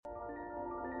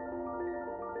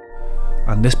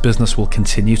and this business will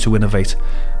continue to innovate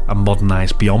and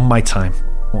modernise beyond my time.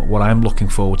 What I'm looking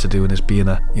forward to doing is being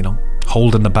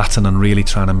holding the baton and really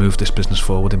trying to move this business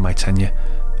forward in my tenure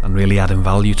and really adding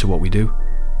value to what we do.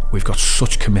 We've got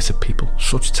such committed people,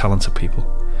 such talented people,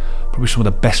 probably some of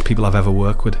the best people I've ever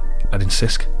worked with at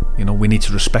Sisk. We need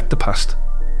to respect the past,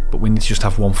 but we need to just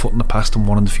have one foot in the past and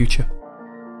one in the future.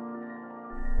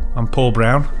 I'm Paul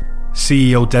Brown,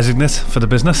 CEO designate for the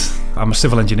business. I'm a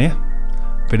civil engineer.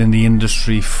 Been in the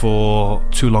industry for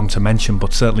too long to mention,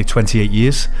 but certainly 28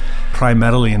 years,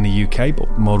 primarily in the UK, but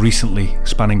more recently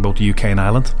spanning both the UK and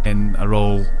Ireland in a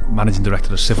role managing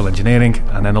director of civil engineering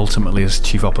and then ultimately as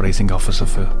chief operating officer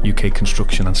for UK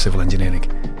construction and civil engineering.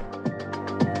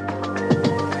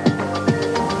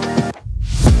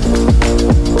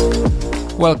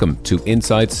 Welcome to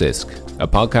Inside Sisk, a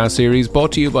podcast series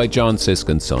brought to you by John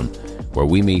Sisk & Son, where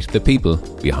we meet the people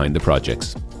behind the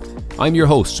projects. I'm your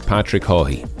host, Patrick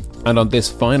Hawhey, and on this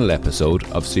final episode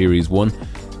of Series 1,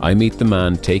 I meet the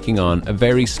man taking on a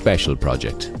very special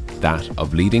project, that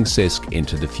of leading Sisk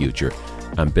into the future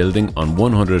and building on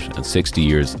 160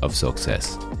 years of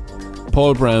success.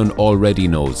 Paul Brown already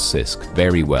knows Sisk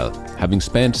very well, having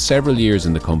spent several years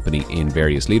in the company in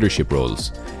various leadership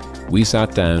roles. We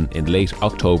sat down in late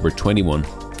October 21,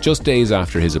 just days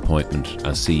after his appointment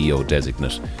as CEO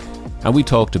designate, and we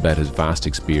talked about his vast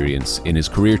experience in his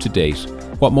career to date,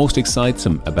 what most excites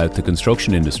him about the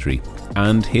construction industry,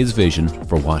 and his vision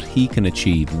for what he can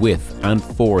achieve with and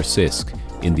for Sisk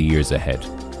in the years ahead.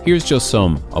 Here's just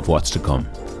some of what's to come.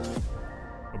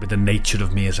 With the nature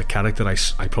of me as a character,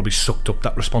 I probably sucked up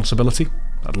that responsibility.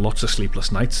 I had lots of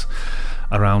sleepless nights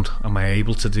around, am I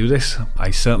able to do this?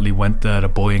 I certainly went there a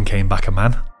boy and came back a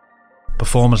man.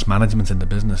 Performance management in the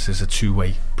business is a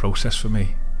two-way process for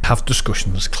me. Have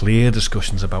discussions, clear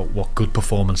discussions about what good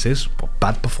performance is, what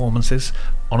bad performance is,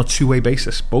 on a two-way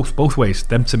basis, both ways,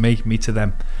 them to me to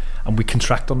them, and we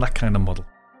contract on that kind of model.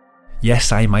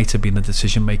 Yes, I might have been the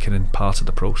decision maker in part of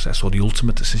the process, or the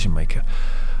ultimate decision maker,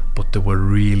 but there were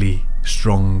really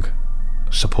strong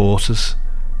supporters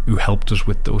who helped us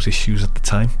with those issues at the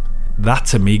time. That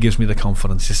to me gives me the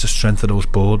confidence. It's the strength of those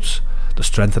boards, the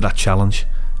strength of that challenge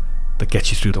that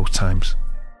gets you through those times.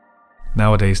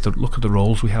 Nowadays, look at the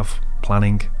roles we have: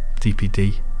 planning,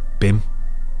 DPD, BIM,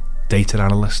 data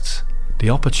analysts. The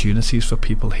opportunities for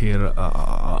people here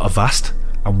are vast,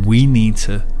 and we need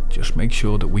to just make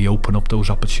sure that we open up those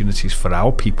opportunities for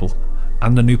our people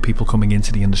and the new people coming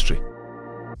into the industry.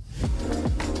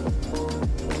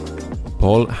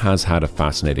 Paul has had a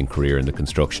fascinating career in the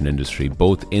construction industry,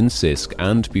 both in Sisk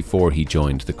and before he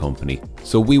joined the company.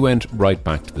 So we went right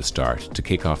back to the start to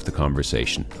kick off the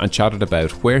conversation and chatted about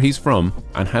where he's from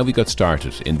and how he got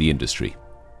started in the industry.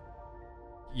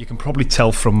 You can probably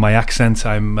tell from my accent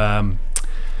I'm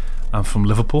from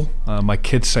Liverpool. My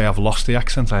kids say I've lost the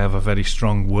accent. I have a very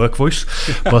strong work voice,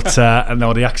 but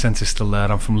no, the accent is still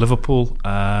there. I'm from Liverpool,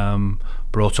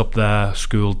 brought up there,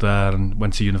 schooled there, and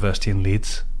went to university in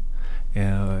Leeds.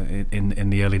 In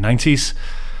the early 90s,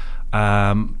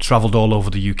 travelled all over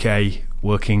the UK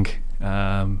working,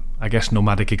 I guess,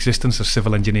 nomadic existence as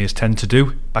civil engineers tend to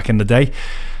do back in the day,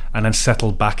 and then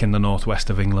settled back in the northwest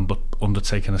of England, but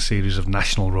undertaken a series of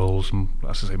national roles, and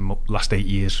as I say, last 8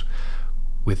 years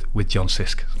with John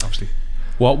Sisk, obviously.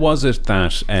 What was it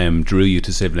that drew you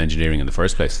to civil engineering in the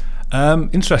first place?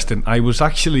 Interesting. I was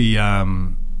actually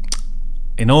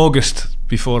in August,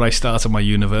 before I started my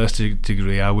university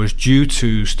degree, I was due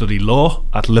to study law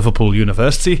at Liverpool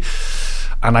University,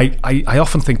 and I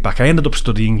often think back. I ended up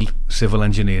studying civil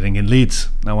engineering in Leeds.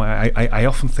 Now I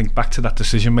often think back to that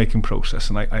decision making process,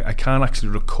 and I can't actually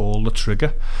recall the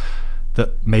trigger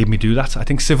that made me do that. I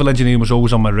think civil engineering was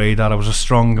always on my radar. I was a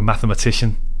strong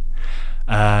mathematician,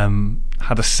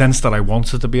 had a sense that I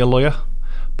wanted to be a lawyer,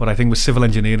 but I think with civil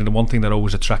engineering, the one thing that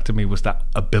always attracted me was that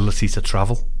ability to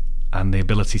travel and the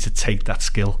ability to take that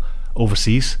skill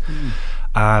overseas.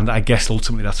 And I guess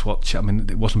ultimately that's what,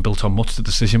 it wasn't built on much, the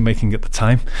decision making at the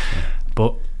time,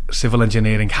 but civil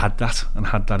engineering had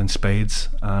that in spades,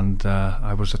 and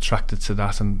I was attracted to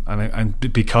that,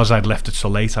 and because I'd left it so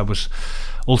late, I was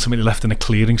ultimately left in a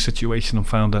clearing situation and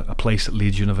found a place at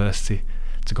Leeds University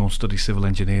to go and study civil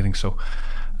engineering. So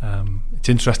it's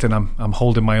interesting. I'm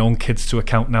holding my own kids to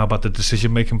account now about the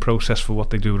decision-making process for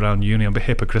what they do around uni. I'm a bit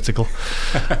hypocritical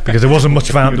because there wasn't much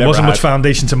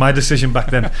foundation to my decision back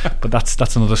then. But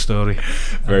that's another story.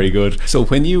 Very good. So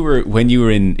when you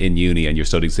were in uni and you're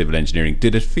studying civil engineering,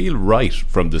 did it feel right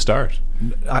from the start?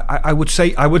 I would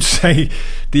say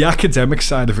the academic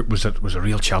side of it was a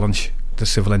real challenge. The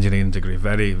civil engineering degree,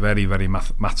 very, very, very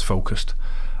maths focused.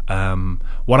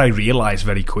 What I realised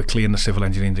very quickly in the civil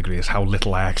engineering degree is how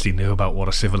little I actually knew about what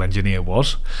a civil engineer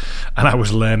was, and I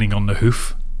was learning on the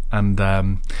hoof. And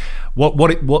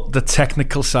what the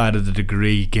technical side of the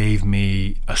degree gave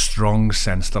me a strong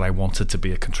sense that I wanted to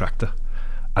be a contractor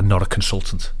and not a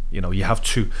consultant. You have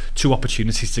two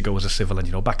opportunities to go as a civil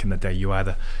engineer. Back in the day, you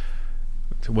either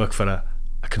to work for a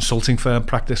consulting firm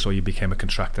practice or you became a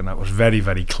contractor, and that was very,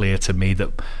 very clear to me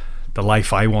that the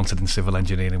life I wanted in civil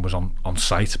engineering was on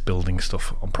site, building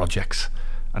stuff on projects,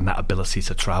 and that ability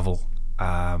to travel.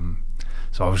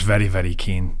 So I was very, very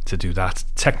keen to do that.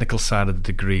 Technical side of the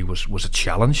degree was a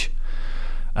challenge,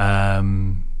 but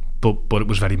it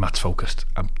was very maths focused.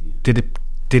 Did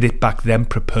it back then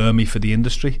prepare me for the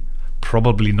industry?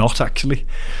 Probably not, actually,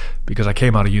 because I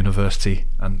came out of university,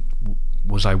 and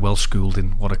was I well schooled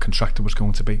in what a contractor was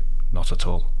going to be? Not at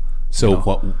all. So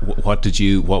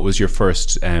what was your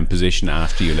first position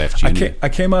after you left uni? I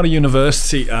came out of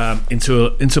university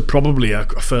into probably a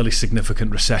fairly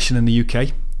significant recession in the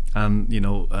UK, and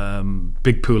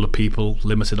big pool of people,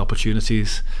 limited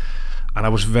opportunities, and I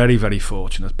was very, very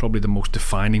fortunate. Probably the most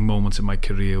defining moment in my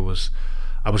career was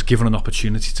I was given an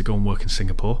opportunity to go and work in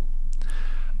Singapore,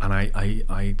 and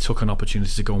I took an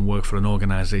opportunity to go and work for an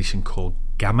organisation called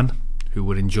Gammon, who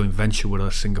were in joint venture with a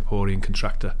Singaporean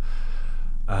contractor.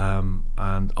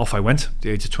 And off I went at the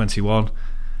age of 21,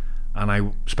 and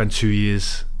I spent 2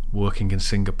 years working in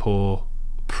Singapore,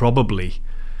 probably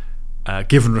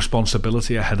given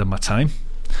responsibility ahead of my time,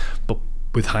 but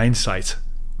with hindsight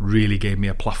really gave me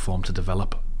a platform to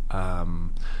develop.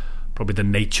 Probably the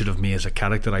nature of me as a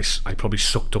character, I probably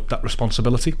sucked up that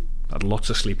responsibility. I had lots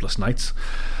of sleepless nights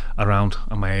around,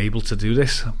 am I able to do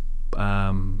this?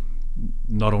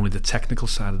 Not only the technical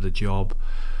side of the job,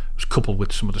 was coupled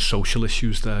with some of the social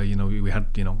issues there. We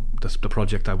had, the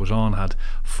project I was on had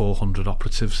 400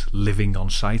 operatives living on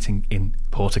site in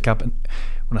porta cabin.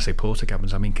 When I say porta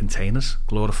cabins, I mean containers,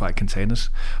 glorified containers,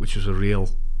 which was a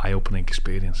real eye-opening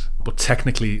experience. But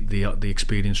technically, the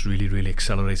experience really, really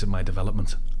accelerated my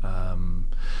development.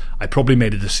 I probably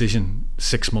made a decision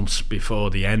 6 months before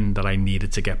the end that I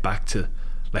needed to get back to,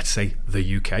 let's say, the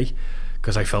UK,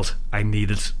 because I felt I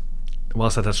needed,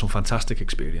 whilst I'd had some fantastic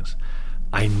experience,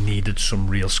 I needed some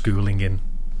real schooling in,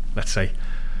 let's say,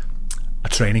 a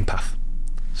training path.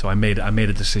 So I made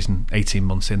a decision 18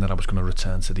 months in that I was going to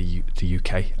return to the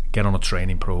UK, get on a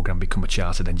training program, become a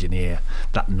chartered engineer,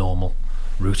 that normal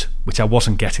route, which I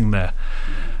wasn't getting there.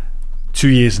 2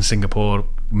 years in Singapore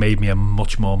made me a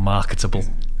much more marketable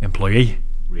employee.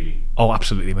 Really? Oh,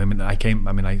 absolutely.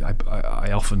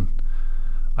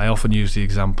 I often use the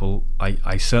example,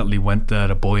 I certainly went there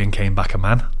a boy and came back a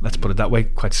man, let's put it that way,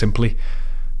 quite simply,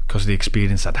 because of the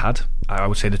experience I'd had. I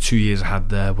would say the 2 years I had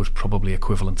there was probably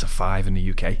equivalent to 5 in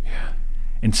the UK,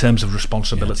 in terms of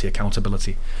responsibility,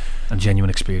 accountability, and genuine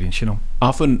experience.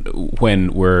 Often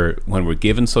when we're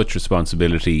given such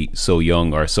responsibility so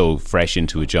young or so fresh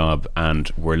into a job, and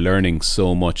we're learning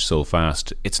so much so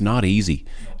fast, it's not easy.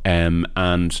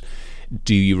 And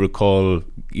do you recall,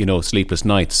 sleepless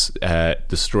nights, the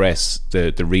stress,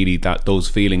 those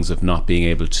feelings of not being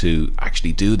able to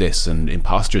actually do this, and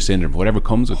imposter syndrome, whatever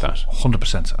comes with that?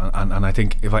 100%. And I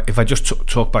think if I just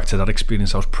talk back to that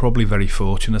experience, I was probably very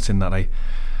fortunate in that I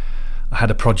had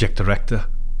a project director.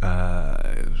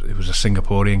 It was a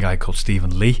Singaporean guy called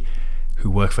Stephen Lee, who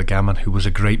worked for Gammon, who was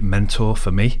a great mentor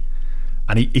for me.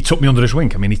 And he took me under his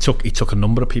wing. I mean, he took a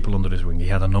number of people under his wing. He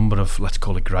had a number of, let's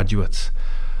call it, graduates,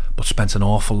 but spent an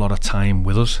awful lot of time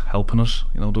with us, helping us.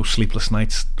 Those sleepless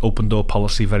nights, open door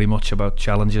policy, very much about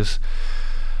challenges.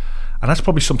 And that's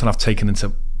probably something I've taken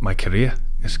into my career,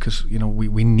 is because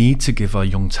we need to give our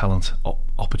young talent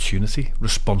opportunity,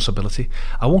 responsibility.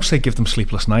 I won't say give them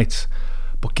sleepless nights,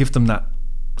 but give them that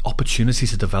opportunity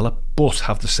to develop, but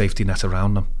have the safety net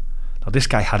around them. Now, this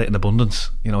guy had it in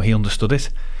abundance. He understood it.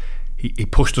 He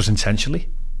pushed us intentionally.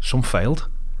 Some failed.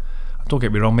 Don't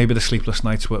get me wrong, maybe the sleepless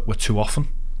nights were too often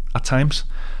at times,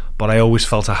 but I always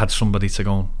felt I had somebody to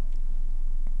go and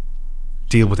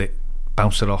deal with it,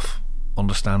 bounce it off,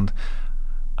 understand.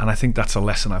 And I think that's a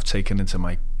lesson I've taken into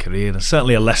my career, and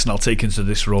certainly a lesson I'll take into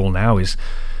this role now is,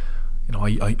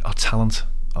 our talent,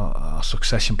 our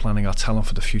succession planning, our talent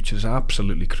for the future is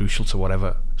absolutely crucial to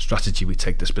whatever strategy we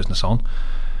take this business on.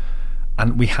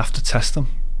 And we have to test them.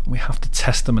 We have to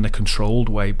test them in a controlled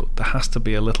way, but there has to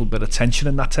be a little bit of tension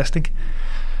in that testing,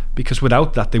 because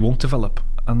without that they won't develop.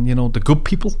 And the good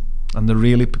people and the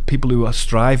really people who are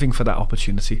striving for that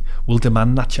opportunity will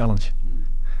demand that challenge.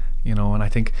 And I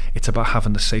think it's about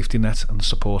having the safety net and the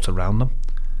support around them,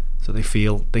 so they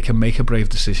feel they can make a brave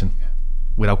decision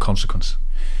without consequence.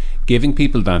 Giving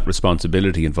people that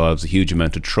responsibility involves a huge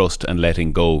amount of trust and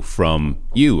letting go from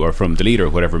you or from the leader,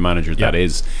 whatever manager that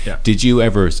is. Yeah. Did you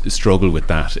ever struggle with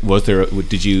that?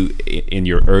 Did you, in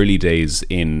your early days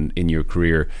in your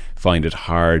career, find it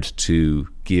hard to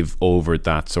give over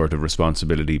that sort of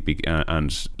responsibility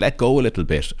and let go a little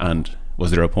bit? And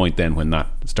was there a point then when that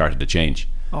started to change?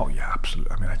 Oh yeah,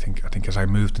 absolutely. I mean, I think as I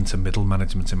moved into middle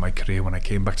management in my career, when I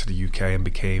came back to the UK and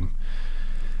became,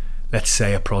 let's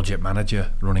say, a project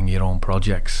manager running your own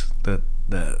projects, the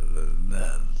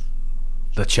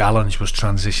challenge was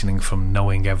transitioning from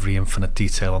knowing every infinite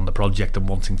detail on the project and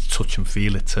wanting to touch and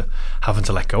feel it to having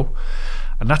to let go.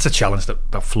 And that's a challenge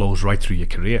that flows right through your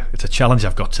career. It's a challenge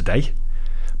I've got today,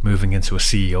 moving into a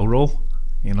CEO role.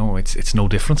 You know, it's no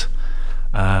different.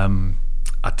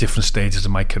 At different stages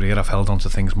of my career, I've held on to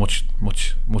things much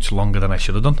longer than I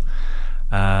should have done.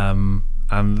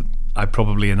 And I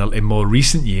probably in more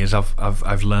recent years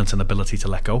I've learnt an ability to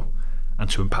let go and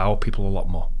to empower people a lot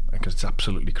more, because it's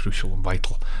absolutely crucial and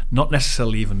vital. Not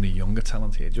necessarily even the younger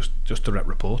talent here, just direct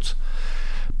reports.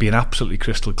 Being absolutely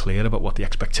crystal clear about what the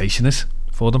expectation is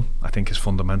for them, I think, is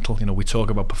fundamental. You know, we talk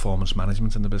about performance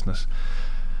management in the business.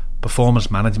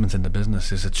 Performance management in the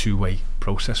business is a two-way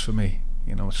process for me.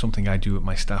 You know, it's something I do with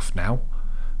my staff now,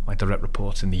 my direct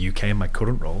reports in the UK in my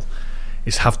current role,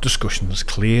 is have discussions,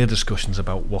 clear discussions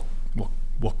about what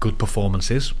good performance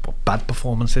is, what bad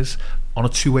performance is, on a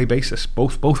two-way basis,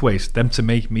 both ways, them to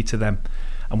me to them,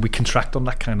 and we contract on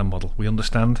that kind of model. We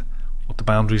understand what the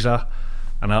boundaries are,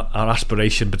 and our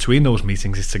aspiration between those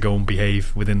meetings is to go and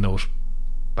behave within those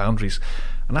boundaries.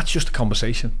 And that's just a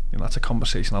conversation. You know, that's a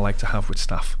conversation I like to have with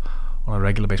staff on a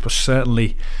regular basis. But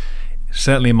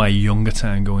certainly in my younger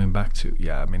time, going back to,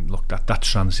 I mean, look, that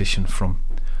transition from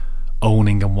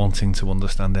owning and wanting to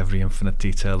understand every infinite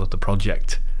detail of the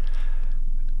project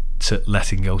to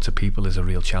letting go to people is a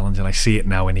real challenge. And I see it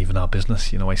now in even our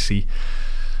business. You know, I see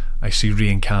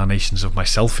reincarnations of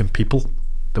myself in people,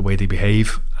 the way they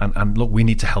behave, and look, we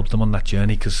need to help them on that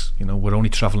journey, because, you know, they're only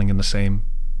travelling in the same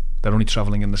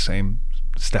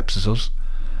steps as us,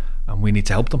 and we need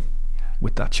to help them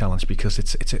with that challenge, because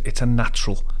it's a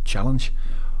natural challenge,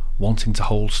 wanting to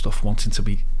hold stuff, wanting to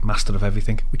be master of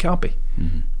everything. We can't be.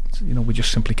 You know, we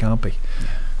just simply can't be.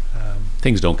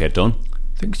 Things don't get done.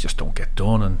 Things just don't get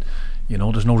done, and, you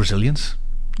know, there's no resilience.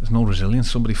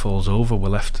 Somebody falls over, we're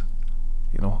left,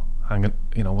 you know, hanging.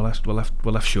 You know,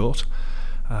 we're left short.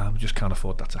 We just can't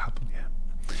afford that to happen.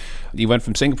 You went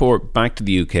from Singapore back to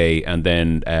the UK, and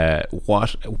then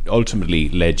what ultimately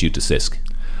led you to Sisk?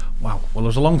 Wow. Well, there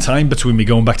was a long time between me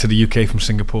going back to the UK from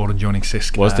Singapore and joining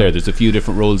Sisk. Was there? There's a few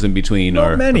different roles in between,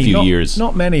 or a few years?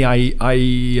 Not many. I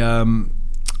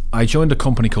joined a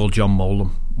company called John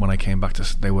Molam when I came back to.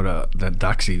 They're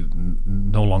actually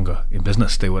no longer in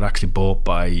business. They were actually bought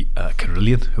by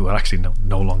Carillion, who are actually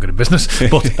no longer in business.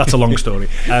 But that's a long story.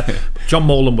 John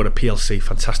Molam were a PLC,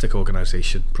 fantastic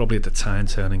organisation, probably at the time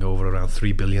turning over around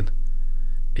 3 billion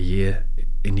a year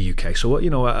in the UK. So,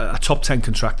 you know, a top 10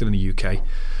 contractor in the UK.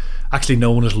 Actually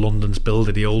known as London's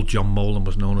builder. The old John Molam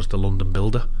was known as the London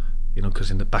builder, you know,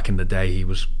 because back in the day he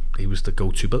was the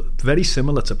go-to, but very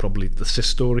similar to probably the Sisk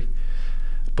story,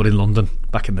 but in London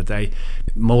back in the day.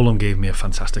 Molam gave me a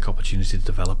fantastic opportunity to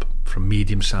develop from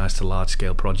medium-sized to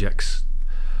large-scale projects,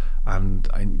 and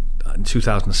in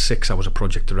 2006 I was a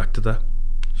project director there.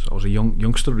 So I was a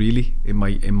youngster really, in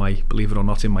my believe it or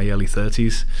not, in my early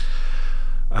 30s,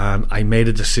 and I made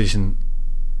a decision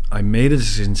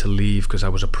to leave because I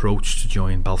was approached to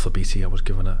join Balfour Beatty. I was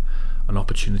given an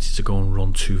opportunity to go and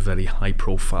run 2 very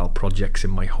high-profile projects in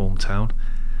my hometown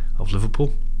of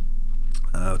Liverpool,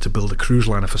 to build a cruise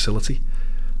liner facility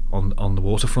on the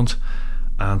waterfront,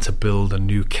 and to build a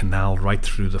new canal right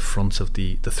through the front of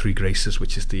the Three Graces,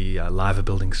 which is the Liver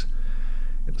buildings.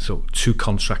 So 2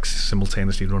 contracts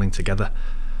simultaneously running together,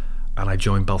 and I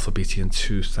joined Balfour Beatty in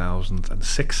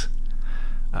 2006,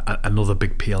 another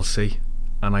big PLC.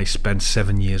 And I spent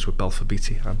 7 years with Balfour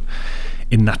Beatty. And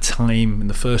in that time, in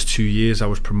the first 2 years, I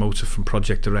was promoted from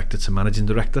project director to managing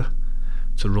director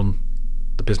to run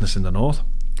the business in the north,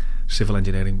 civil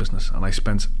engineering business. And I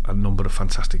spent a number of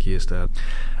fantastic years there.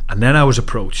 And then I was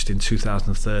approached in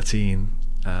 2013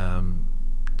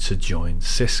 to join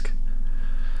Sisk,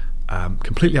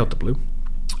 completely out the blue.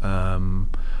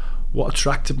 What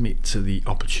attracted me to the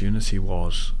opportunity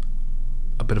was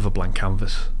a bit of a blank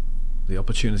canvas. The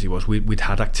opportunity was we'd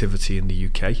had activity in the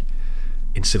UK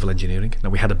in civil engineering. Now,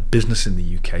 we had a business in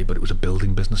the UK, but it was a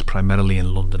building business primarily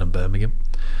in London and Birmingham.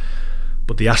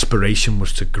 But the aspiration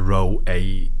was to grow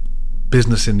a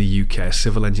business in the UK, a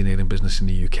civil engineering business in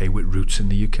the UK with roots in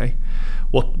the UK.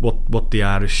 What the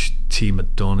Irish team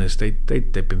had done is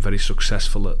they've been very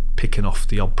successful at picking off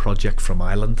the odd project from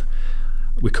Ireland.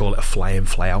 We call it a fly-in,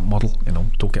 fly-out model.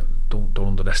 Don't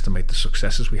underestimate the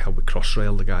successes we had with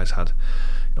Crossrail. The guys had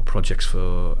projects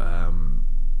for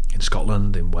in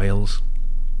Scotland, in Wales,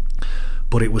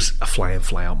 but it was a fly-in,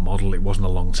 fly-out model. It wasn't a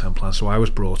long-term plan. So I was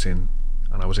brought in,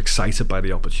 and I was excited by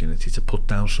the opportunity to put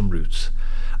down some roots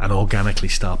and organically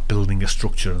start building a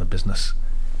structure and a business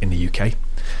in the UK,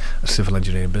 a civil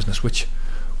engineering business, which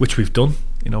we've done.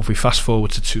 If we fast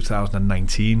forward to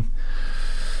 2019,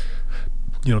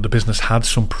 the business had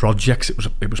some projects.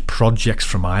 It was projects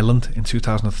from Ireland in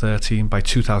 2013. By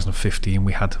 2015,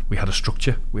 we had a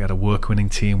structure. We had a work-winning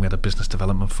team. We had a business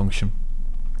development function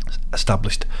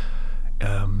established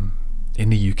in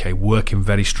the UK, working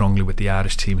very strongly with the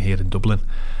Irish team here in Dublin.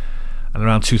 And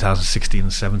around 2016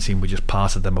 and 17, we just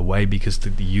parted them away because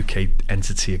the UK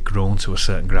entity had grown to a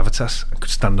certain gravitas and could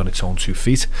stand on its own 2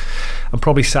 feet. And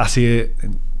probably sat here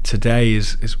today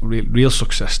is a real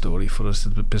success story for us.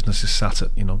 The business is sat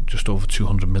at just over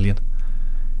 200 million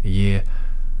a year.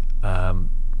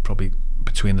 Probably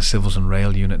between the civils and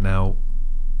rail unit now,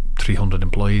 300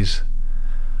 employees.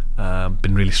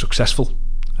 Been really successful.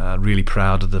 Really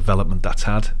proud of the development that's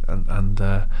had. And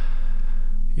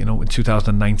in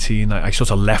 2019, I sort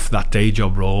of left that day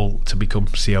job role to become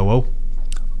COO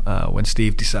when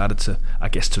Steve decided to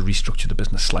restructure the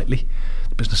business slightly.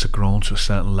 The business had grown to a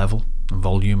certain level and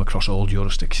volume across all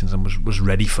jurisdictions and was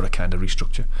ready for a kind of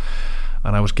restructure.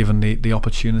 And I was given the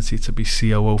opportunity to be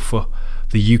COO for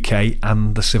the UK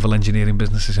and the civil engineering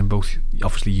businesses in both,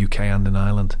 obviously UK and in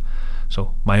Ireland.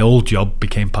 So my old job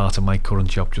became part of my current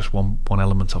job, just one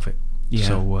element of it. Yeah.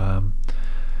 So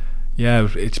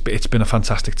it's been a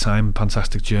fantastic time,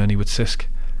 fantastic journey with Sisk.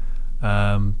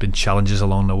 Been challenges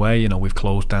along the way. We've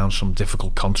closed down some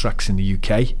difficult contracts in the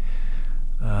UK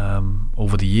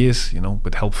over the years.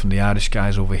 With help from the Irish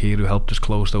guys over here who helped us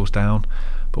close those down.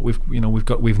 But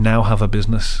we've now have a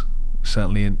business.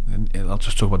 Certainly, I'll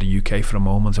just talk about the UK for a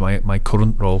moment. In my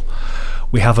current role,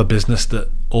 we have a business that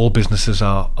all businesses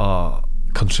are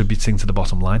contributing to the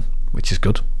bottom line, which is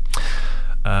good.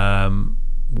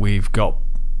 We've got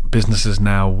businesses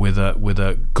now with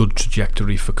a good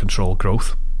trajectory for controlled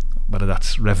growth, whether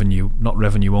that's revenue, not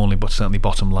revenue only, but certainly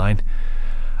bottom line.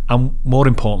 And more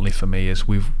importantly for me is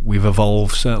we've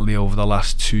evolved certainly over the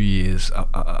last 2 years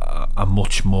a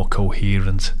much more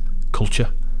coherent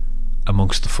culture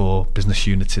amongst the 4 business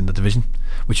units in the division,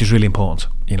 which is really important,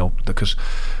 because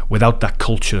without that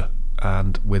culture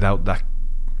and without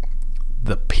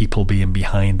the people being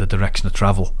behind the direction of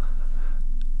travel,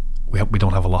 we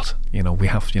don't have a lot. We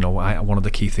have, one of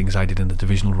the key things I did in the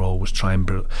divisional role was try and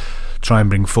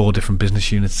bring 4 different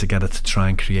business units together to try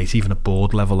and create, even at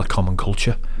board level, a common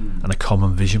culture and a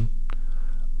common vision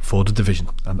for the division.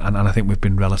 And I think we've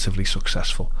been relatively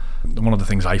successful. One of the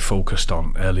things I focused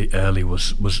on early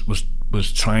was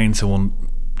trying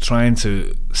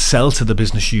to sell to the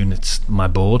business units, my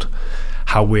board,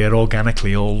 how we're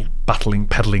organically all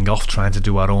peddling off, trying to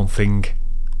do our own thing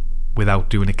without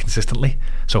doing it consistently.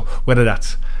 So whether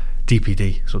that's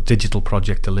DPD, so digital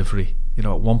project delivery,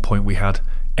 at one point we had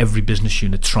every business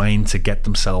unit trying to get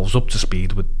themselves up to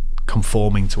speed with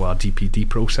conforming to our DPD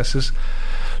processes.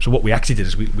 So what we actually did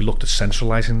is we looked at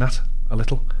centralising that a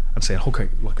little and saying, okay,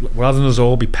 look, rather than us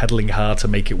all be peddling hard to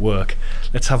make it work,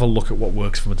 let's have a look at what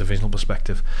works from a divisional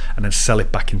perspective and then sell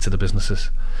it back into the businesses.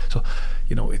 So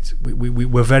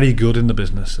we're very good in the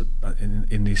business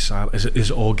in these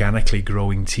is organically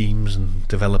growing teams and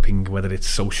developing, whether it's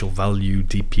social value,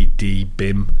 DPD,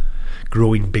 BIM,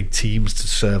 growing big teams to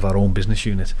serve our own business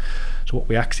unit. So what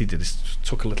we actually did is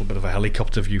took a little bit of a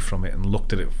helicopter view from it and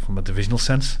looked at it from a divisional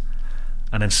sense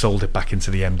and then sold it back into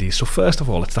the MDs. So first of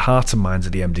all, it's the hearts and minds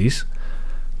of the MDs,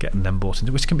 getting them bought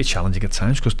into, which can be challenging at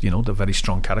times because they're very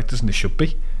strong characters and they should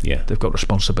be. Yeah, they've got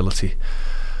responsibility.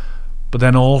 But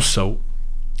then also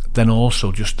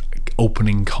just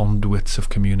opening conduits of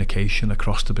communication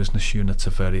across the business units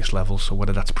at various levels. So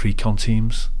whether that's pre-con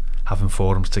teams, having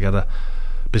forums together,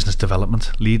 business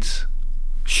development leads,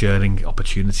 sharing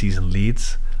opportunities and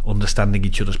leads, understanding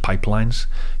each other's pipelines.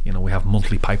 We have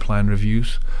monthly pipeline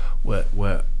reviews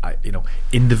where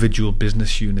individual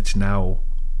business units now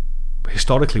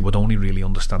historically would only really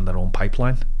understand their own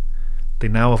pipeline. They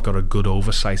now have got a good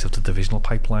oversight of the divisional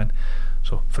pipeline.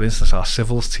 So, for instance, our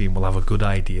civils team will have a good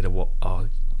idea of what our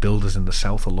builders in the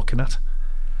south are looking at.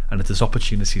 And if there's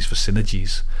opportunities for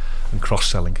synergies and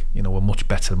cross-selling, we're much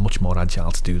better, much more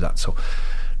agile to do that. So,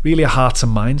 really a hearts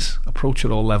and minds approach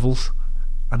at all levels.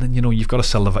 And then, you've got to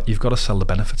sell the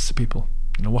benefits to people.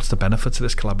 what's the benefits of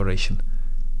this collaboration?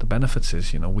 The benefits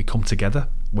is, we come together.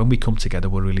 When we come together,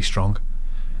 we're really strong.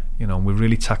 We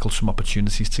really tackle some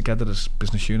opportunities together as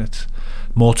business units.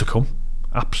 More to come,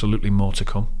 absolutely more to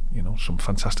come. Some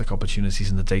fantastic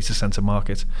opportunities in the data center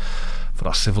market for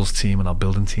our civils team and our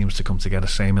building teams to come together.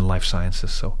 Same in life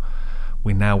sciences. So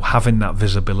we now having that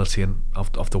visibility and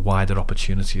of the wider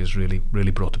opportunity has really,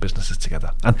 really brought the businesses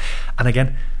together. And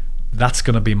again, that's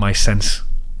going to be my sense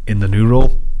in the new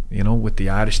role. With the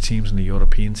Irish teams and the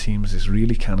European teams, is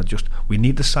really kind of just, we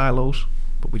need the silos,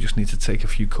 but we just need to take a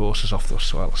few courses off those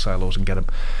silos and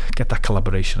get that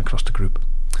collaboration across the group.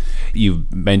 You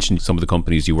mentioned some of the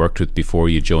companies you worked with before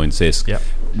you joined Sisk. Yep.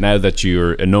 Now that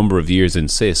you're a number of years in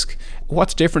Sisk,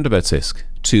 what's different about Sisk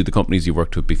to the companies you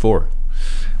worked with before?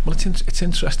 Well, it's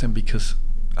interesting because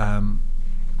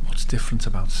what's different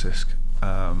about Sisk?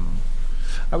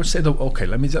 I would say that, okay,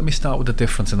 let me start with the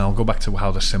difference, and I'll go back to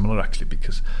how they're similar actually,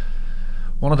 because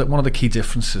one of the key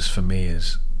differences for me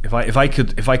is if I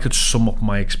could sum up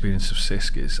my experience of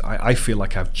Sisk is I feel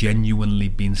like I've genuinely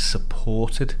been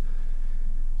supported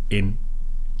in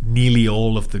nearly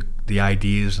all of the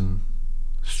ideas and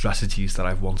strategies that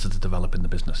I've wanted to develop in the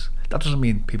business. That doesn't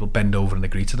mean people bend over and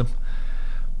agree to them,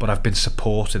 but I've been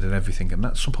supported in everything, and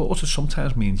that support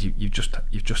sometimes means you've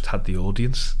just had the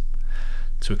audience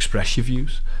to express your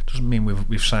views. Doesn't mean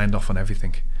we've signed off on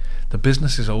everything. The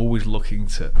business is always looking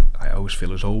to, I always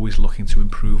feel, is always looking to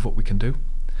improve what we can do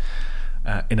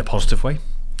in a positive way,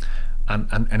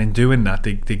 and in doing that,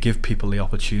 they give people the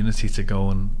opportunity to go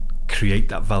and create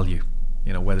that value.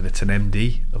 Whether it's an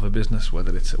MD of a business,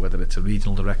 whether it's a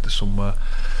regional director somewhere,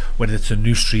 whether it's a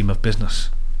new stream of business,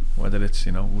 whether it's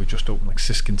we just opened like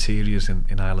Sisk Interiors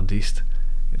in Ireland East.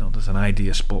 There's an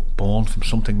idea born from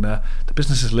something there. The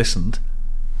business has listened,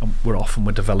 and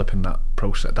we're developing that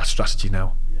process, that strategy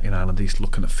now in Ireland East,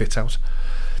 looking at fit out.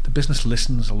 The business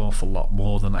listens an awful lot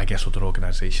more than I guess other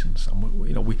organisations, and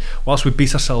we whilst we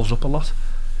beat ourselves up a lot,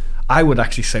 I would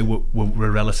actually say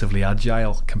we're relatively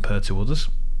agile compared to others,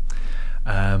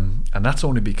 and that's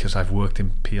only because I've worked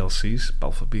in PLCs,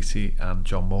 Balfour Beatty and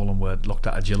John Molan, where looked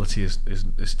at agility is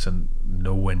to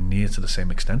nowhere near to the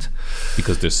same extent,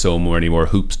 because there's many more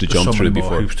hoops to jump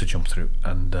through,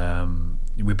 and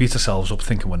we beat ourselves up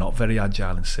thinking we're not very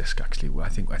agile in Sisk. Actually, I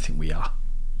think we are,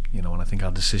 and I think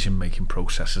our decision making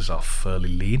processes are fairly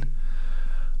lean.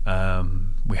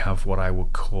 We have what I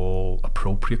would call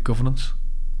appropriate governance.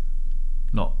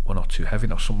 We're not too heavy.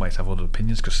 Now some might have other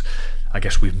opinions, because I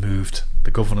guess we've moved,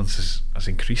 the governance has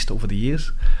increased over the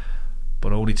years,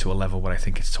 but only to a level where I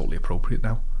think it's totally appropriate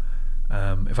now.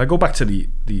 If I go back to the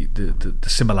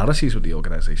similarities with the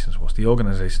organisations, have worked.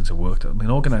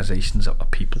 Organisations are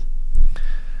people.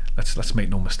 Let's make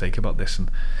no mistake about this.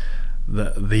 And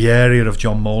the area of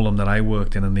John Molan that I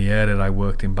worked in and the area that I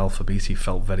worked in Balfour Beatty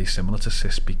felt very similar to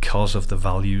Sisk, because of the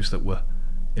values that were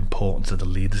important to the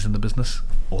leaders in the business,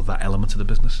 or that element of the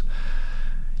business.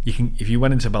 If you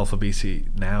went into Balfour Beatty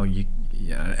now,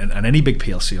 and any big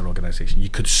PLC or organisation, you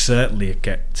could certainly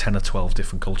get 10 or 12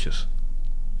 different cultures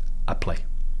at play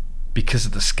because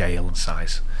of the scale and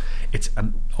size.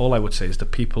 And all I would say is the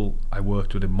people I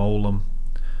worked with in Molan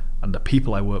and the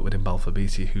people I worked with in Balfour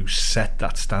Beatty who set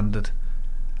that standard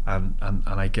and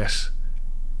I guess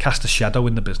cast a shadow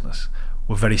in the business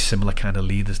were very similar kind of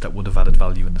leaders that would have added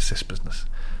value in the Sisk business.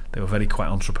 They were very quite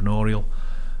entrepreneurial,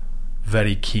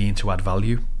 very keen to add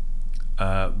value,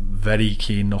 very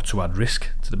keen not to add risk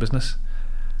to the business,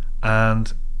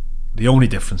 and the only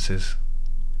difference is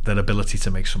their ability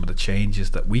to make some of the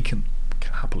changes that we can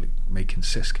happily make in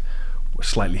Sisk were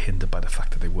slightly hindered by the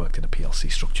fact that they worked in a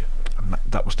PLC structure, and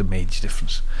that was the major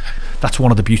difference. That's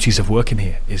one of the beauties of working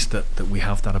here, is that we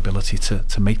have that ability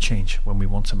to make change when we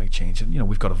want to make change, and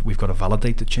we've got to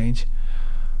validate the change,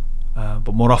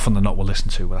 but more often than not we'll listen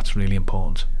to. That's really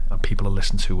important, and people are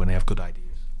listened to when they have good ideas.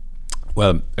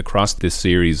 Well, across this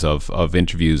series of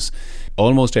interviews,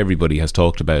 almost everybody has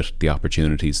talked about the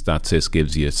opportunities that Sisk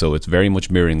gives you. So it's very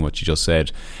much mirroring what you just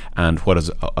said. And what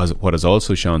has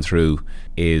also shone through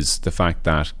is the fact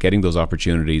that getting those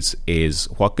opportunities is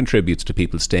what contributes to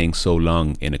people staying so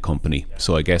long in a company.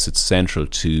 So I guess it's central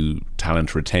to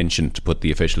talent retention, to put the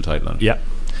official title on it. Yeah.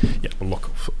 Well,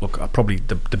 look. Probably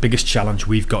the biggest challenge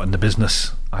we've got in the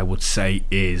business, I would say,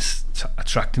 is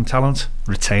attracting talent,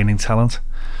 retaining talent.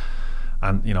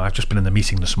 And I've just been in the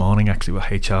meeting this morning actually with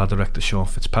HR Director Sean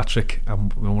Fitzpatrick,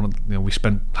 and we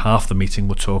spent half the meeting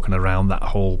we're talking around that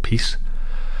whole piece.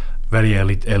 Very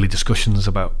early discussions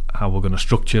about how we're going to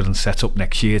structure and set up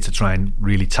next year to try and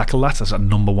really tackle that as a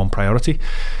number one priority.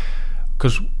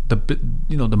 Because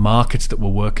the markets that we're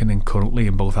working in currently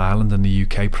in both Ireland and the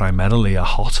UK primarily are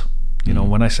hot. You know,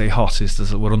 when I say hot, is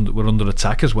that we're under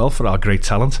attack as well for our great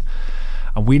talent,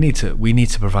 and we need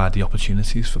to provide the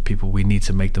opportunities for people. We need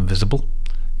to make them visible.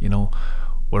 You know,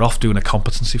 we're off doing a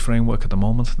competency framework at the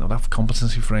moment. Now, that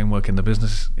competency framework in the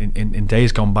business, in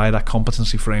days gone by, that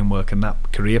competency framework and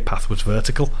that career path was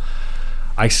vertical.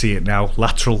 I see it now,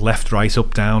 lateral, left, right,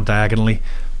 up, down, diagonally.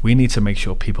 We need to make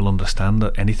sure people understand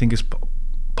that anything is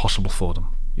possible for them.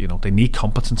 You know, they need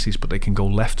competencies, but they can go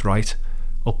left, right,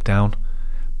 up, down.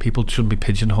 People shouldn't be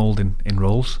pigeonholed in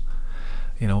roles.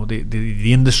 You know,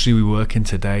 the industry we work in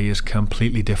today is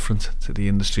completely different to the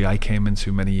industry I came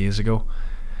into many years ago.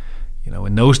 You know,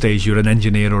 in those days, you're an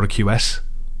engineer or a QS,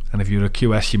 and if you're a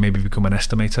QS, you maybe become an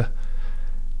estimator.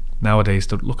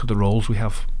 Nowadays, look at the roles we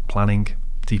have: planning,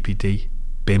 DPD,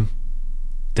 BIM,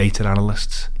 data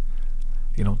analysts.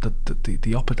 You know,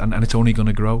 the opposite, and it's only going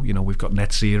to grow. You know, we've got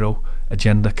net zero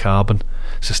agenda, carbon,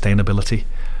 sustainability.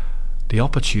 The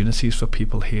opportunities for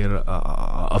people here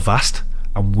are vast,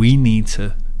 and we need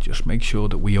to just make sure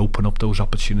that we open up those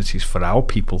opportunities for our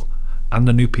people and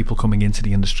the new people coming into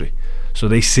the industry, so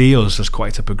they see us as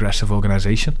quite a progressive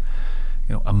organisation,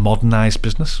 you know, a modernised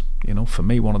business. You know, for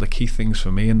me, one of the key things for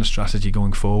me in the strategy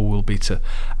going forward will be to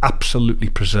absolutely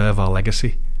preserve our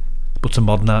legacy, but to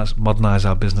modernise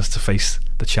our business to face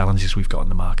the challenges we've got in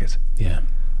the market. Yeah,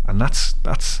 and that's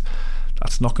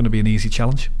not going to be an easy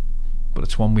challenge, but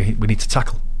it's one we need to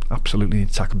tackle. Absolutely need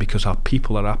to tackle, because our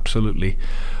people are absolutely.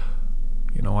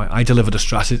 You know, I delivered a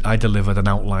strategy. I delivered an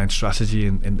outlined strategy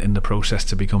in the process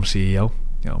to become CEO.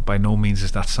 You know, by no means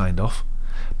is that signed off,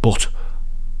 but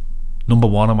number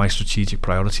one of my strategic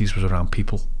priorities was around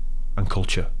people and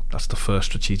culture. That's the first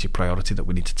strategic priority that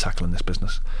we need to tackle in this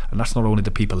business, and that's not only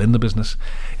the people in the business;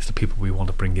 it's the people we want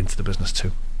to bring into the business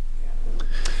too.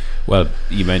 Well,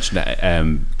 you mentioned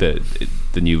the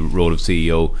new role of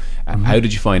CEO. How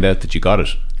did you find out that you got it?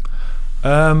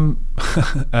 A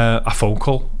phone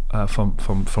call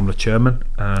from the chairman.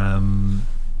 I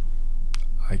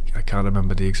can't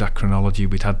remember the exact chronology.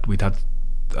 We'd had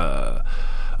a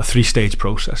 3-stage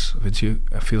process of interview.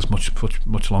 It feels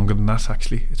much longer than that,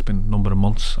 actually. It's been a number of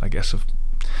months, I guess, of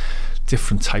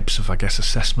different types of,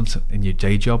 assessment in your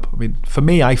day job. I mean, for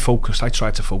me, I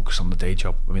tried to focus on the day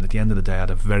job. I mean, at the end of the day, I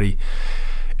had a very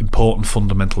important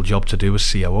fundamental job to do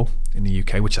as COO in the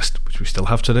UK, which we still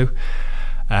have to do.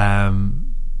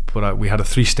 But we had a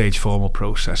 3-stage formal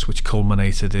process, which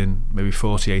culminated in maybe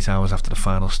 48 hours after the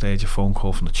final stage, a phone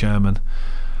call from the chairman,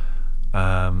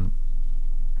 and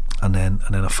then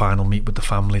a final meet with the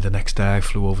family the next day. I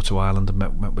flew over to Ireland and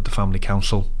met with the family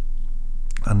council,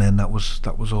 and then that was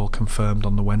all confirmed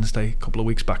on the Wednesday, a couple of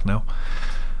weeks back now.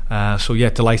 So yeah,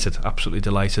 delighted, absolutely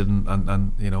delighted,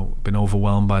 and you know, been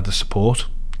overwhelmed by the support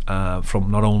from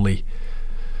not only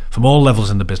from all levels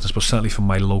in the business, but certainly from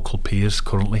my local peers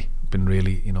currently. Been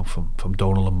really, you know, from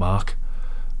Donald and Mark,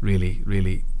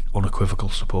 really unequivocal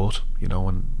support, you know,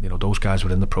 and you know, those guys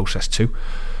were in the process too,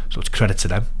 so it's credit to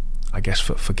them, I guess,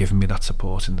 for giving me that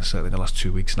support in certainly the last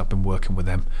 2 weeks, and I've been working with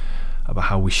them about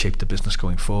how we shape the business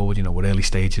going forward. You know, we're early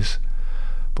stages,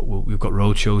 but we've got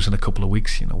road shows in a couple of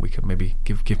weeks. You know, we can maybe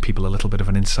give people a little bit of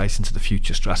an insight into the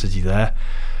future strategy there.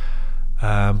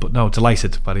 But no,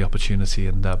 delighted by the opportunity,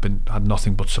 and had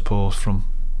nothing but support from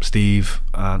Steve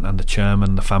and the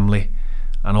chairman, the family,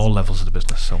 and all levels of the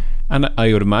business. So, and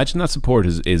I would imagine that support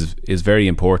is very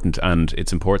important, and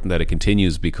it's important that it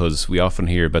continues, because we often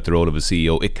hear about the role of a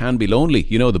CEO. It can be lonely.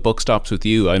 You know, the buck stops with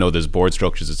you. I know there's board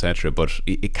structures, etc., but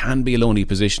it can be a lonely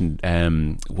position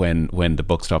when the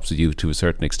buck stops with you to a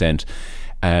certain extent.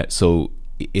 So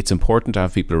it's important to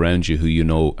have people around you who you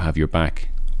know have your back.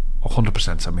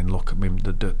 100%. I mean, look,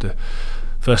 the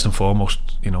first and foremost,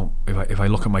 you know, if I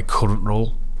look at my current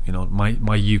role, you know,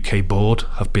 my UK board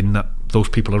have been those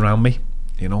people around me,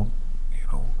 you know,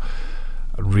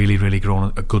 really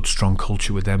grown a good, strong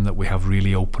culture with them, that we have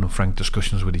really open and frank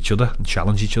discussions with each other and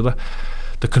challenge each other.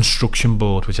 The construction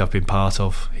board, which I've been part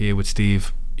of here with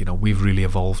Steve, you know, we've really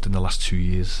evolved in the last 2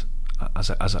 years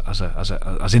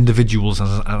as individuals,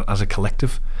 as a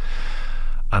collective,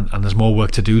 and there's more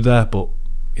work to do there, but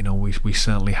you know, we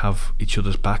certainly have each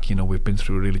other's back. You know, we've been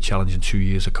through a really challenging 2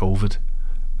 years of COVID,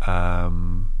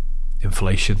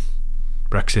 inflation,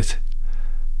 Brexit,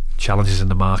 challenges in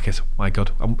the market. My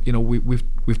God, you know,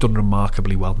 we've done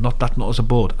remarkably well. Not as a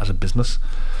board, as a business,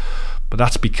 but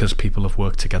that's because people have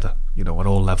worked together, you know, at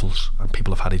all levels, and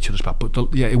people have had each other's back.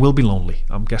 But yeah, it will be lonely.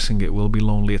 I'm guessing it will be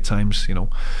lonely at times. You know,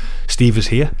 Steve is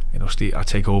here. You know, Steve, I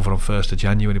take over on 1st of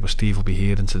January, but Steve will be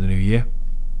here into the new year.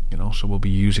 You know, so we'll be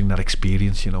using that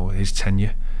experience, you know, his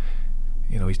tenure.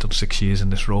 You know, he's done 6 years in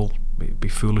this role. It'd be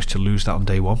foolish to lose that on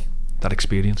day one, that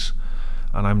experience.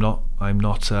 And I'm not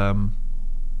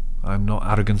I'm not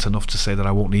arrogant enough to say that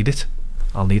I won't need it.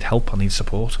 I'll need help, I'll need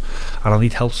support, and I'll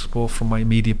need help support from my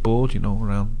immediate board,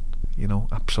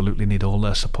 absolutely need all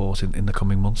their support in the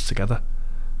coming months together.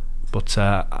 But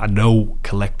I know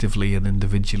collectively and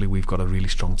individually we've got a really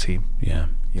strong team. Yeah.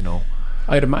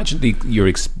 I'd imagine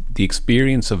the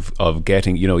experience of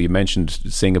getting, you mentioned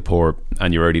Singapore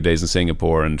and your early days in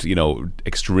Singapore, and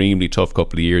extremely tough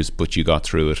couple of years, but you got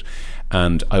through it.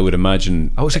 And I would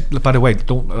imagine, I was, by the way, I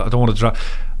don't want to draw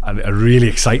a really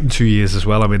exciting 2 years as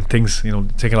well. I mean, things,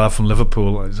 taking a lot from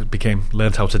Liverpool, I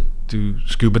learned how to do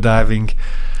scuba diving.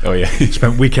 Oh yeah.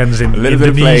 Spent weekends in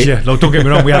Indonesia. No, don't get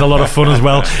me wrong, we had a lot of fun as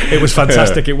well. It was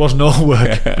fantastic. It wasn't all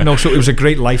work. So it was a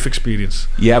great life experience.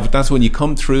 Yeah, but that's when you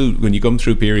come through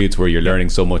periods where you're learning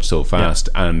so much so fast,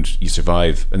 and you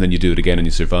survive, and then you do it again and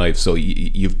you survive. So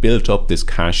you've built up this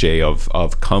cachet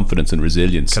of confidence and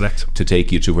resilience. Correct. To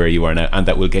take you to where you are now, and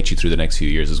that will get you through the next few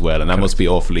years as well. And that must be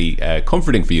awfully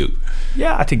comforting for you.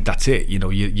 Yeah, I think that's it. You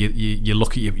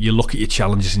look at your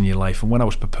challenges in your life, and when I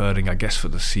was preparing, I guess, for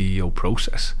the CEO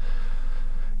process,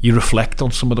 you reflect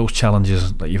on some of those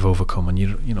challenges that you've overcome, and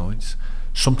it's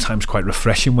sometimes quite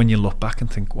refreshing when you look back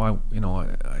and think, wow,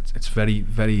 it's very,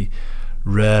 very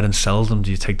rare and seldom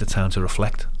do you take the time to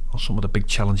reflect on some of the big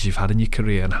challenges you've had in your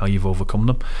career and how you've overcome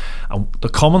them. And the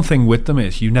common thing with them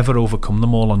is you never overcome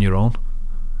them all on your own.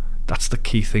 That's the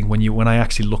key thing. When I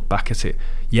actually look back at it,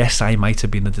 yes, I might have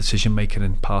been the decision maker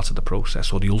in part of the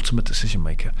process, or the ultimate decision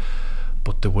maker,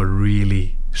 but there were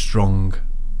really strong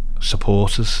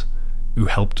supporters who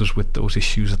helped us with those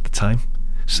issues at the time.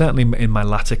 Certainly in my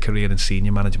latter career in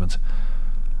senior management,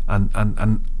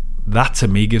 and that to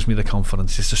me gives me the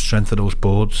confidence. It's the strength of those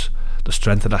boards, the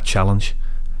strength of that challenge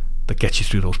that gets you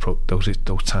through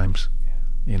those times.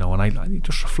 And I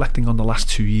just reflecting on the last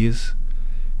 2 years,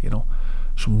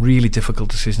 some really difficult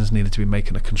decisions needed to be made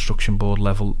at a construction board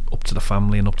level, up to the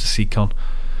family and up to Secon,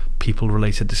 people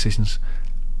related decisions.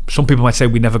 Some people might say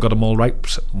we never got them all right.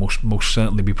 Most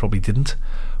certainly we probably didn't.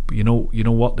 But you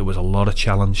know what? There was a lot of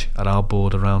challenge at our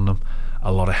board around them,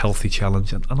 a lot of healthy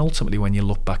challenge, and ultimately, when you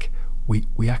look back,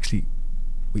 we actually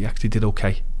did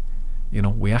okay.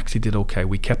 We actually did okay.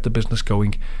 We kept the business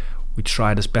going. We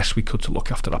tried as best we could to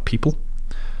look after our people,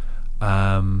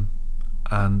 and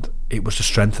it was the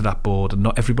strength of that board. And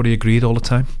not everybody agreed all the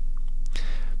time,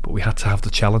 but we had to have the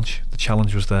challenge. The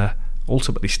challenge was there.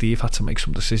 Ultimately, Steve had to make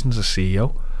some decisions as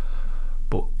CEO,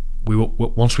 but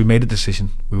once we made a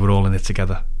decision, we were all in it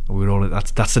together. We were all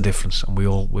that's the difference, and we're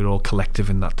all collective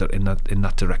in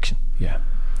that direction. Yeah.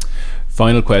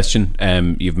 Final question.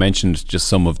 You've mentioned just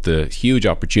some of the huge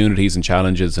opportunities and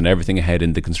challenges and everything ahead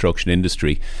in the construction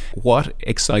industry. What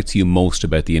excites you most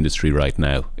about the industry right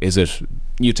now? Is it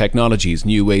new technologies,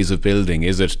 new ways of building?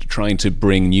 Is it trying to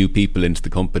bring new people into the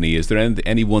company? Is there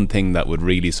any one thing that would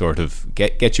really sort of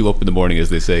get you up in the morning,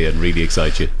 as they say, and really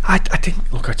excite you? I think,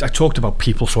 look, I talked about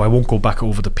people, so I won't go back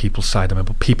over the people side of it,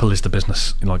 but people is the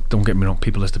business. Don't get me wrong,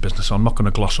 people is the business, so I'm not going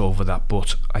to gloss over that.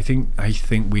 But I think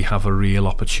we have a real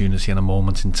opportunity and a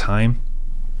moment in time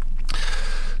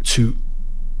to,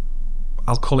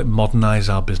 I'll call it, modernise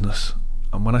our business.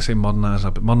 And when I say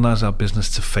modernise our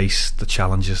business to face the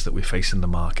challenges that we face in the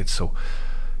market. So,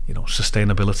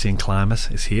 sustainability and climate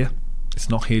is here. It's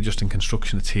not here just in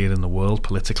construction, it's here in the world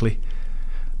politically.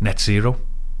 Net zero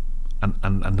and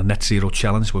the net zero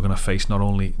challenge we're going to face not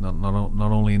only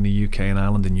in the UK and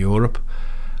Ireland, in Europe.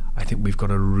 I think we've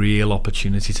got a real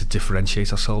opportunity to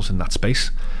differentiate ourselves in that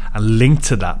space. And linked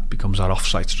to that becomes our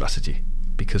off-site strategy,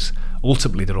 because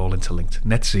ultimately they're all interlinked.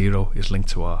 Net zero is linked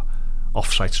to our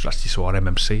off-site strategy, so our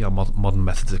MMC, our modern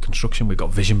methods of construction. We've got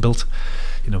vision built.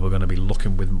 We're going to be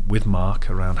looking with Mark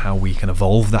around how we can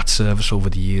evolve that service over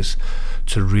the years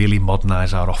to really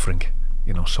modernise our offering.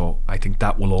 So I think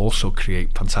that will also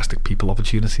create fantastic people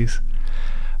opportunities.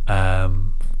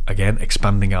 Again,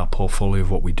 expanding our portfolio of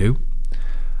what we do.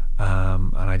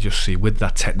 And I just see with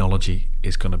that, technology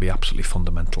is going to be absolutely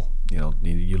fundamental.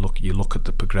 You look at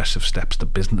the progressive steps the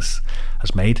business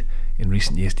has made in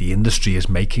recent years, the industry is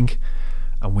making,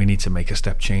 and we need to make a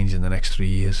step change in the next 3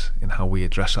 years in how we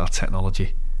address our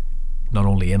technology, not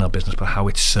only in our business but how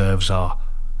it serves our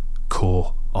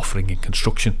core offering in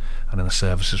construction and in the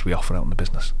services we offer out in the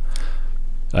business.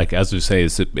 Like, as we say,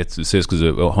 Sisk is a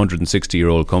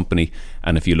 160-year-old company,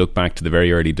 and if you look back to the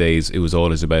very early days, it was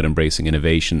always about embracing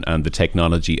innovation and the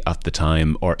technology at the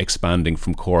time, or expanding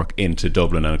from Cork into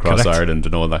Dublin and across Correct. Ireland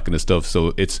and all that kind of stuff.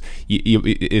 So it's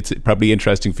probably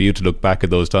interesting for you to look back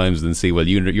at those times and see, well,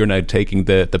 you're now taking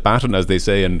the baton, as they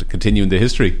say, and continuing the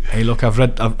history. Hey, look, I've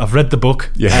read the book.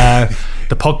 Yeah.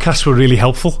 The podcasts were really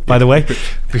helpful, by the way.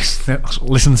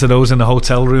 Listen to those in the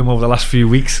hotel room over the last few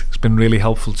weeks. It's been really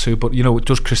helpful too. But it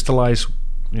does crystallise.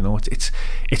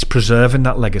 It's preserving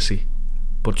that legacy,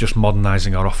 but just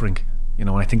modernising our offering. And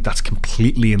I think that's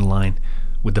completely in line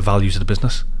with the values of the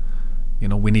business.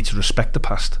 We need to respect the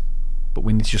past, but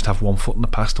we need to just have one foot in the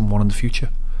past and one in the future.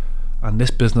 And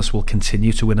this business will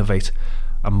continue to innovate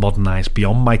and modernise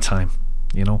beyond my time.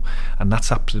 And that's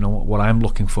what I'm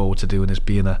looking forward to doing, is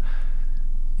being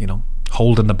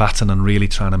holding the baton and really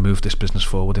trying to move this business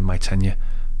forward in my tenure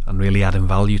and really adding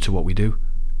value to what we do.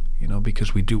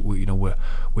 Because we've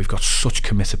got such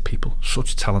committed people,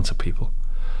 such talented people,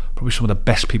 probably some of the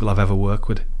best people I've ever worked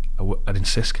with at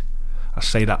Sisk. I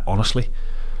say that honestly,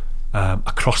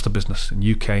 across the business in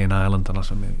UK and Ireland, and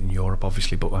also in Europe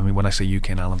obviously, but when I say UK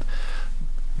and Ireland,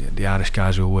 the Irish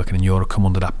guys who are working in Europe come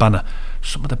under that banner.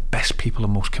 Some of the best people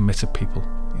and most committed people,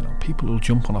 people who'll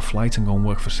jump on a flight and go and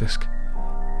work for Sisk.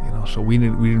 So we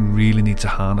really need to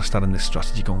harness that in this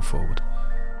strategy going forward.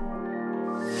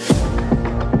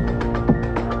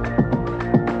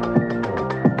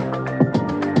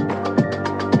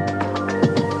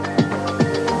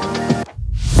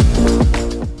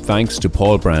 Thanks to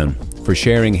Paul Brown for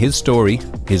sharing his story,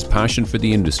 his passion for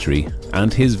the industry,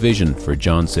 and his vision for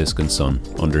John Sisk & Son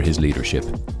under his leadership.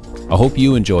 I hope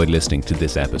you enjoyed listening to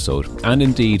this episode, and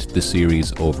indeed the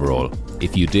series overall.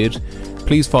 If you did,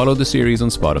 please follow the series on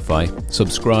Spotify,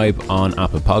 subscribe on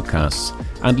Apple Podcasts,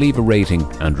 and leave a rating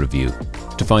and review.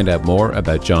 To find out more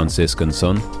about John Sisk &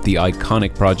 Son, the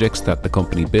iconic projects that the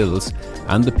company builds,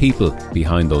 and the people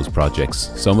behind those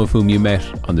projects, some of whom you met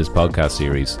on this podcast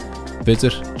series,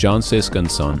 visit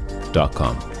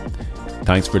johnsiskandson.com.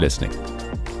 Thanks for listening.